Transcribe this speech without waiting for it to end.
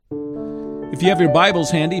If you have your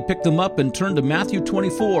Bibles handy, pick them up and turn to Matthew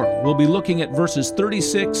 24. We'll be looking at verses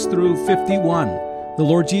 36 through 51. The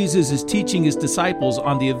Lord Jesus is teaching his disciples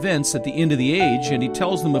on the events at the end of the age, and he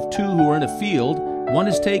tells them of two who are in a field. One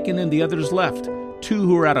is taken and the other is left. Two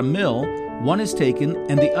who are at a mill. One is taken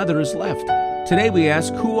and the other is left. Today we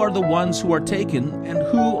ask, who are the ones who are taken and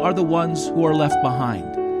who are the ones who are left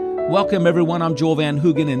behind? Welcome everyone, I'm Joel Van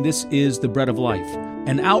Hoogen, and this is The Bread of Life,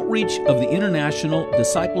 an outreach of the International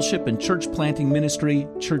Discipleship and Church Planting Ministry,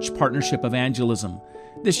 Church Partnership Evangelism.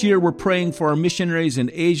 This year we're praying for our missionaries in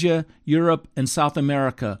Asia, Europe, and South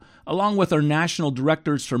America, along with our national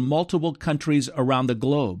directors from multiple countries around the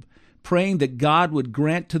globe, praying that God would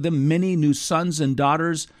grant to them many new sons and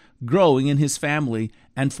daughters growing in his family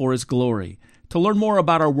and for his glory. To learn more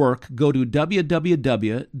about our work, go to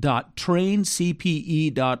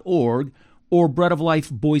www.traincpe.org or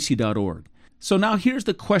breadoflifeboise.org. So now here's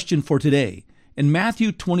the question for today. In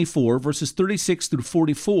Matthew 24, verses 36 through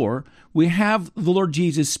 44, we have the Lord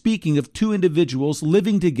Jesus speaking of two individuals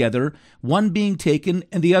living together, one being taken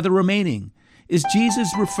and the other remaining. Is Jesus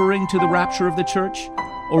referring to the rapture of the church?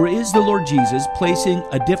 Or is the Lord Jesus placing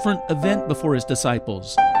a different event before his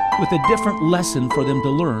disciples with a different lesson for them to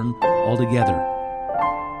learn altogether?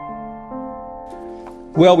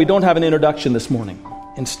 Well, we don't have an introduction this morning.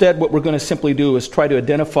 Instead, what we're going to simply do is try to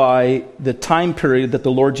identify the time period that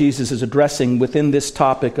the Lord Jesus is addressing within this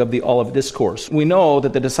topic of the Olivet Discourse. We know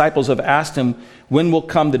that the disciples have asked him, when will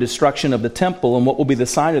come the destruction of the temple and what will be the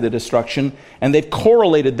sign of the destruction? And they've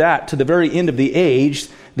correlated that to the very end of the age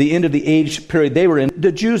period they were in.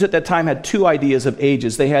 The Jews at that time had two ideas of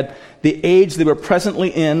ages. They had the age they were presently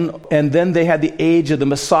in, and then they had the age of the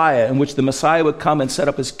Messiah, in which the Messiah would come and set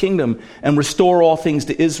up his kingdom and restore all things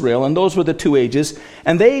to Israel. And those were the two ages.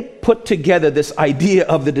 And they put together this idea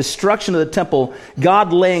of the destruction of the temple,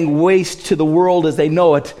 God laying waste to the world as they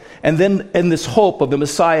know it, and then in this hope of the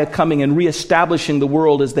Messiah coming and reestablishing the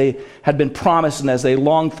world as they had been promised and as they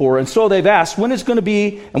longed for. And so they've asked, when is going to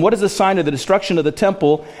be, and what is the sign of the destruction of the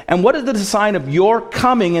temple, and what is the sign of your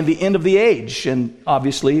coming in the end of the age? And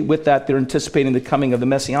obviously, with that, they're anticipating the coming of the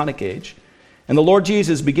Messianic age. And the Lord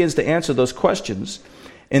Jesus begins to answer those questions.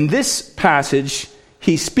 In this passage,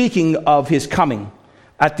 he's speaking of his coming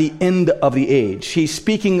at the end of the age. He's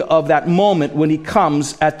speaking of that moment when he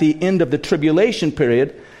comes at the end of the tribulation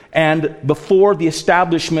period and before the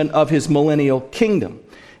establishment of his millennial kingdom.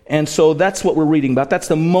 And so that's what we're reading about. That's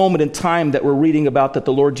the moment in time that we're reading about that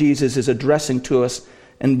the Lord Jesus is addressing to us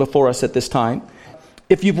and before us at this time.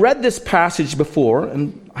 If you've read this passage before,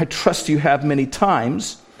 and I trust you have many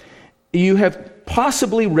times, you have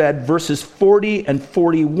possibly read verses 40 and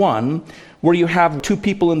 41, where you have two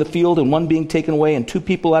people in the field and one being taken away, and two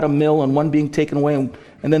people at a mill and one being taken away,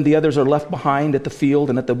 and then the others are left behind at the field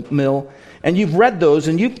and at the mill. And you've read those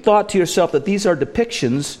and you've thought to yourself that these are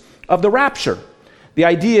depictions of the rapture. The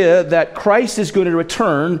idea that Christ is going to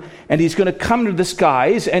return and he's going to come to the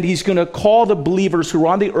skies and he's going to call the believers who are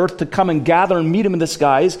on the earth to come and gather and meet him in the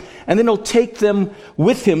skies, and then he'll take them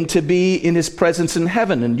with him to be in his presence in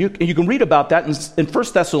heaven. And you can read about that in 1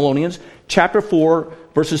 Thessalonians chapter 4,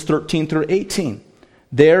 verses 13 through 18.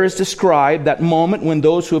 There is described that moment when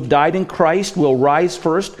those who have died in Christ will rise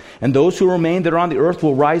first, and those who remain that are on the earth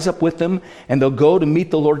will rise up with them, and they'll go to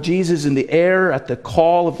meet the Lord Jesus in the air at the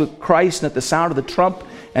call of the Christ and at the sound of the trump.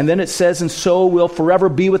 And then it says, and so will forever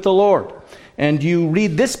be with the Lord. And you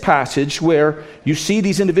read this passage where you see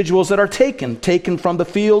these individuals that are taken from the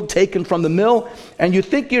field, taken from the mill, and you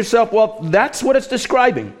think to yourself, well, that's what it's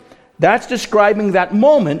describing. That's describing that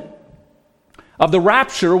moment of the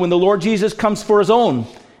rapture when the Lord Jesus comes for his own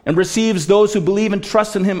and receives those who believe and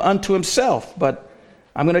trust in him unto himself. But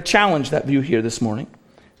I'm going to challenge that view here this morning.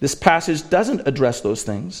 This passage doesn't address those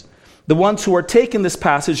things. The ones who are taking this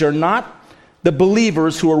passage are not the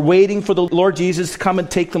believers who are waiting for the Lord Jesus to come and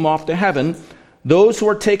take them off to heaven. Those who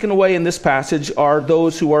are taken away in this passage are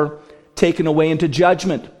those who are taken away into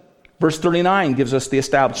judgment. Verse 39 gives us the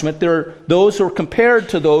establishment. There are those who are compared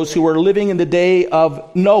to those who are living in the day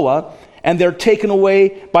of Noah, and they're taken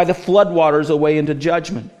away by the floodwaters away into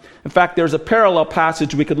judgment. In fact, there's a parallel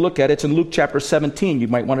passage we could look at. It's in Luke chapter 17. You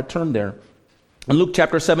might want to turn there. In Luke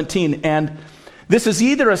chapter 17, and this is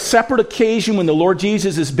either a separate occasion when the Lord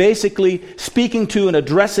Jesus is basically speaking to and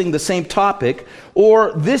addressing the same topic,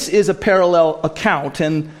 or this is a parallel account,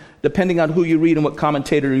 and depending on who you read and what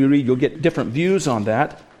commentator you read, you'll get different views on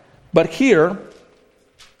that. But here,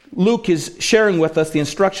 Luke is sharing with us the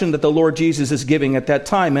instruction that the Lord Jesus is giving at that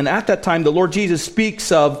time. And at that time, the Lord Jesus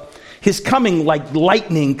speaks of his coming like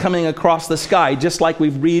lightning coming across the sky, just like we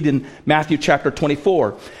read in Matthew chapter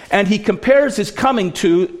 24. And he compares his coming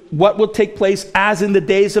to what will take place as in the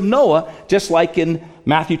days of Noah, just like in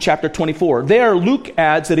Matthew chapter 24. There, Luke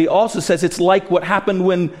adds that he also says it's like what happened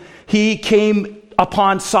when he came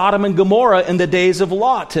upon Sodom and Gomorrah in the days of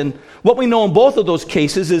Lot. And what we know in both of those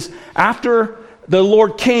cases is after the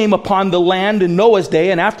Lord came upon the land in Noah's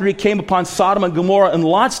day, and after he came upon Sodom and Gomorrah in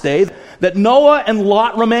Lot's day, that Noah and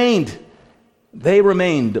Lot remained. They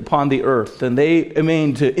remained upon the earth, and they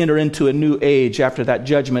remained to enter into a new age after that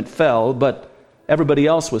judgment fell, but everybody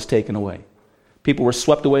else was taken away. People were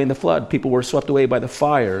swept away in the flood. People were swept away by the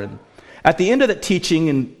fire. And at the end of that teaching,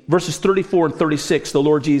 in verses 34 and 36, the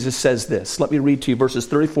Lord Jesus says this. Let me read to you verses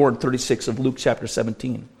 34 and 36 of Luke chapter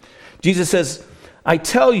 17. Jesus says, I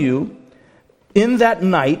tell you, in that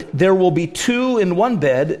night there will be two in one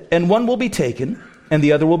bed, and one will be taken, and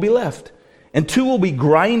the other will be left. And two will be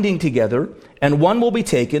grinding together, and one will be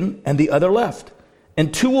taken, and the other left.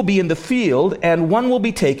 And two will be in the field, and one will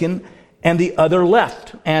be taken, and the other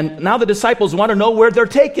left. And now the disciples want to know where they're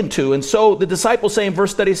taken to. And so the disciples say in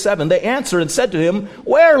verse 37, they answered and said to him,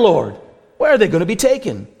 Where, Lord? Where are they going to be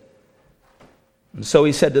taken? And so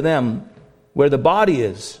he said to them, Where the body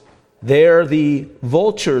is, there the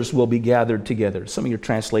vultures will be gathered together. Some of your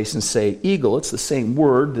translations say eagle. It's the same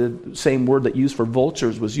word. The same word that used for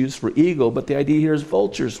vultures was used for eagle, but the idea here is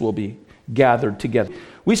vultures will be gathered together.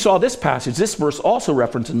 We saw this passage, this verse also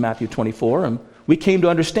referenced in Matthew 24, and we came to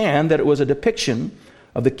understand that it was a depiction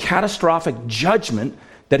of the catastrophic judgment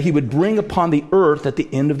that he would bring upon the earth at the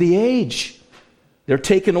end of the age. They're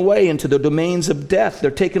taken away into the domains of death. They're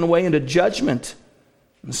taken away into judgment.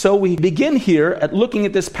 And so we begin here at looking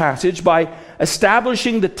at this passage by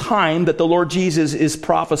establishing the time that the Lord Jesus is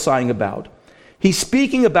prophesying about. He's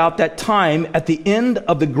speaking about that time at the end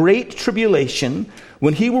of the Great Tribulation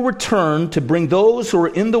when he will return to bring those who are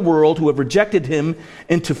in the world who have rejected him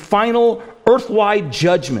into final earthwide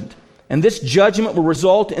judgment. And this judgment will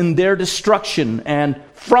result in their destruction. And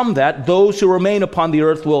from that, those who remain upon the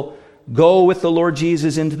earth will go with the Lord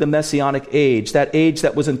Jesus into the Messianic age, that age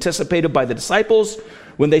that was anticipated by the disciples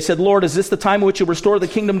when they said, Lord, is this the time in which you restore the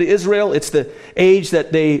kingdom to Israel? It's the age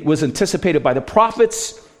that was anticipated by the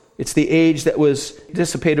prophets. It's the age that was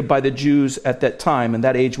anticipated by the Jews at that time, and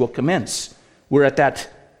that age will commence. We're at that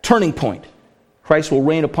turning point. Christ will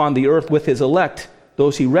reign upon the earth with his elect,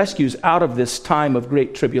 those he rescues out of this time of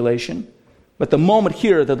great tribulation. But the moment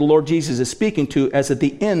here that the Lord Jesus is speaking to is at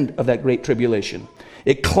the end of that great tribulation.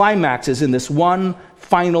 It climaxes in this one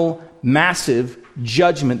final massive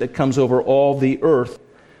judgment that comes over all the earth.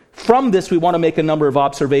 From this, we want to make a number of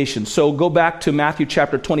observations. So go back to Matthew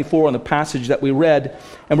chapter 24 on the passage that we read,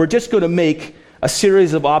 and we're just going to make a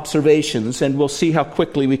series of observations, and we'll see how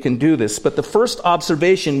quickly we can do this. But the first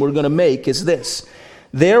observation we're going to make is this.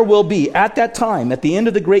 There will be, at that time, at the end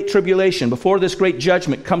of the Great Tribulation, before this great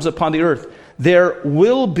judgment comes upon the earth, there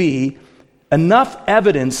will be enough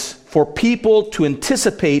evidence for people to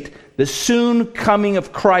anticipate the soon coming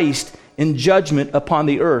of Christ in judgment upon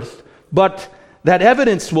the earth. But that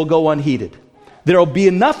evidence will go unheeded. There will be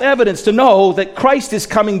enough evidence to know that Christ is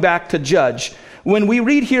coming back to judge. When we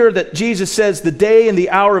read here that Jesus says the day and the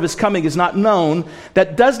hour of his coming is not known,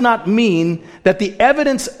 that does not mean that the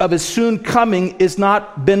evidence of his soon coming is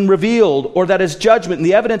not been revealed, or that his judgment and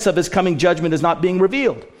the evidence of his coming judgment is not being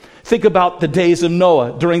revealed. Think about the days of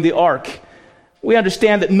Noah during the ark. We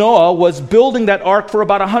understand that Noah was building that ark for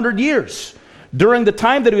about 100 years. During the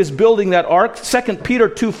time that he was building that ark, 2 Peter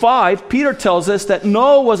 2:5, Peter tells us that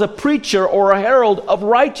Noah was a preacher or a herald of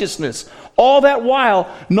righteousness. All that while,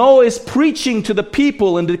 Noah is preaching to the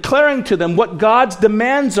people and declaring to them what God's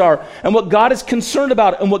demands are and what God is concerned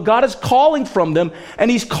about and what God is calling from them. And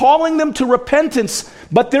he's calling them to repentance,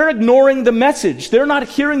 but they're ignoring the message. They're not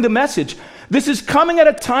hearing the message. This is coming at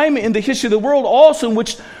a time in the history of the world also in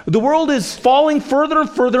which the world is falling further and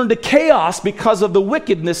further into chaos because of the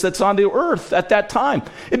wickedness that's on the earth at that time.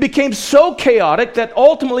 It became so chaotic that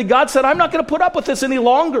ultimately God said, I'm not going to put up with this any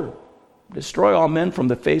longer. Destroy all men from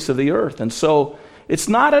the face of the earth. And so it's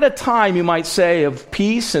not at a time, you might say, of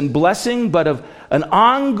peace and blessing, but of an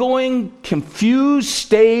ongoing, confused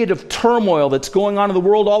state of turmoil that's going on in the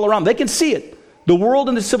world all around. They can see it. The world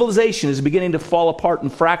and the civilization is beginning to fall apart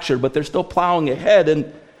and fracture, but they're still plowing ahead.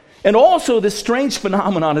 And also this strange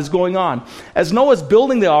phenomenon is going on. As Noah's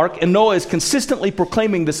building the ark and Noah is consistently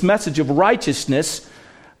proclaiming this message of righteousness,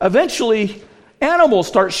 eventually animals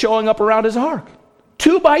start showing up around his ark.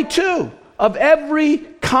 2 by 2 of every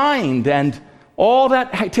kind, and all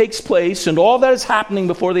that takes place and all that is happening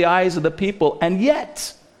before the eyes of the people, and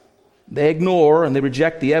yet they ignore and they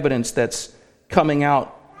reject the evidence that's coming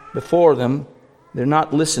out before them. They're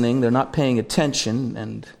not listening. They're not paying attention.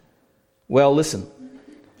 And, well, listen.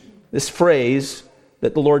 This phrase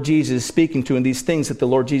that the Lord Jesus is speaking to and these things that the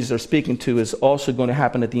Lord Jesus are speaking to is also going to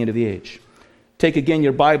happen at the end of the age. Take again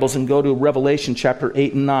your Bibles and go to Revelation chapter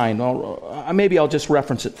 8 and 9. Maybe I'll just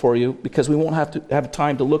reference it for you because we won't have to have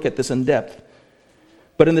time to look at this in depth.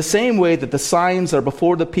 But in the same way that the signs are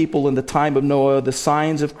before the people in the time of Noah, the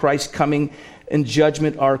signs of Christ coming in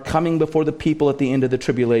judgment are coming before the people at the end of the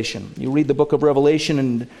tribulation. You read the book of Revelation,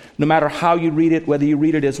 and no matter how you read it, whether you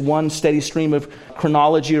read it as one steady stream of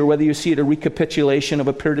chronology or whether you see it a recapitulation of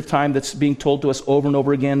a period of time that's being told to us over and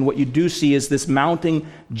over again, what you do see is this mounting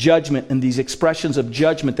judgment and these expressions of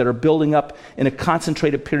judgment that are building up in a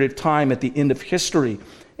concentrated period of time at the end of history.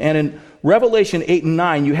 And in Revelation 8 and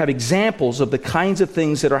 9, you have examples of the kinds of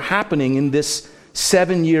things that are happening in this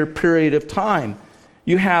 7-year period of time.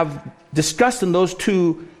 You have discussed in those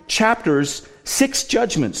 2 chapters 6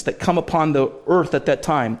 judgments that come upon the earth at that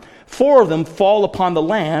time. 4 of them fall upon the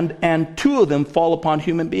land, and 2 of them fall upon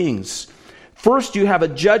human beings. First, you have a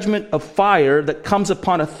judgment of fire that comes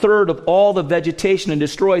upon 1/3 of all the vegetation and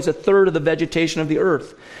destroys 1/3 of the vegetation of the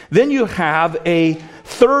earth. Then you have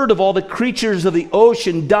 1/3 of all the creatures of the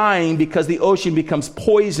ocean dying because the ocean becomes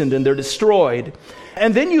poisoned and they're destroyed.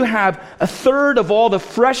 And then you have 1/3 of all the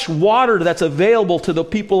fresh water that's available to the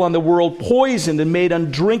people on the world poisoned and made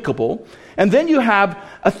undrinkable. And then you have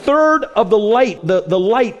 1/3 of the light, the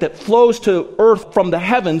light that flows to earth from the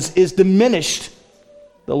heavens is diminished.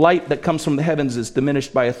 The light that comes from the heavens is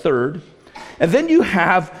diminished by 1/3. And then you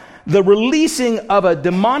have the releasing of a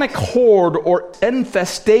demonic horde or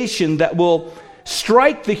infestation that will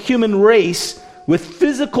strike the human race with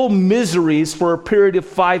physical miseries for a period of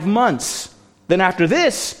 5 months. Then after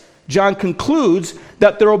this, John concludes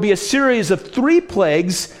that there will be a series of 3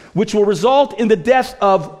 plagues which will result in the death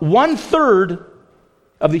of 1/3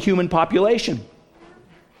 of the human population.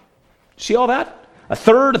 See all that?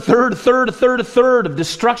 1/3 of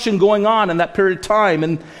destruction going on in that period of time.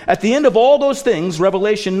 And at the end of all those things,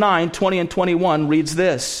 Revelation 9, 20 and 21 reads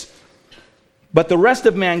this. But the rest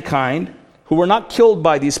of mankind, who were not killed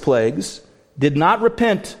by these plagues, did not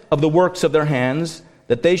repent of the works of their hands,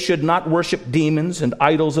 that they should not worship demons and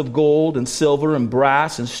idols of gold and silver and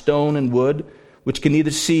brass and stone and wood, which can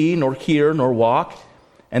neither see nor hear nor walk.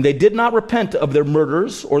 And they did not repent of their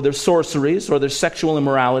murders or their sorceries or their sexual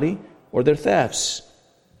immorality or their thefts.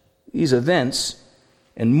 These events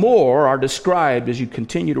and more are described as you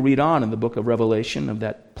continue to read on in the book of Revelation of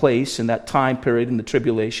that place and that time period in the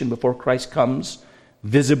tribulation before Christ comes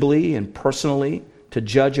visibly and personally to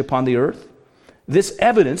judge upon the earth. This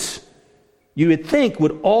evidence, you would think,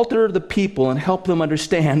 would alter the people and help them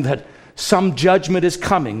understand that some judgment is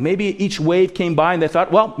coming. Maybe each wave came by and they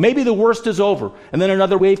thought, well, maybe the worst is over. And then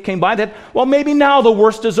another wave came by and they thought, well, maybe now the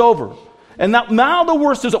worst is over. And now the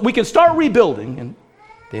worst is over. We can start rebuilding. And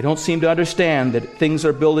they don't seem to understand that things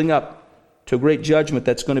are building up to a great judgment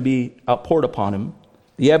that's going to be outpoured upon them.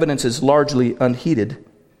 The evidence is largely unheeded,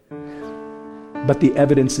 but the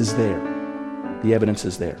evidence is there. The evidence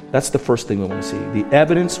is there. That's the first thing we want to see. The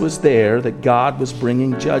evidence was there that God was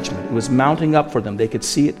bringing judgment. It was mounting up for them. They could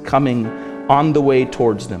see it coming on the way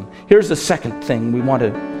towards them. Here's the second thing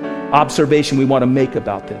observation we want to make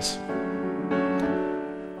about this.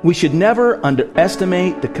 We should never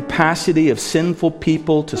underestimate the capacity of sinful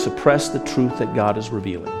people to suppress the truth that God is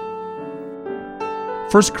revealing.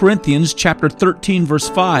 1 Corinthians chapter 13, verse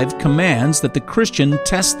 5 commands that the Christian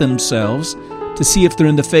test themselves to see if they're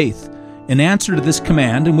in the faith. In answer to this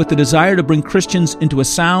command, and with the desire to bring Christians into a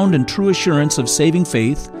sound and true assurance of saving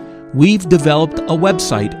faith, we've developed a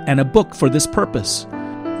website and a book for this purpose.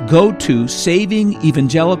 Go to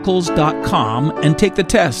savingevangelicals.com and take the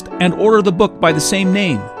test and order the book by the same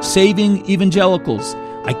name, Saving Evangelicals.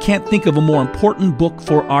 I can't think of a more important book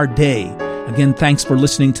for our day. Again, thanks for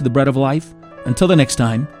listening to The Bread of Life. Until the next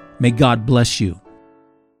time, may God bless you.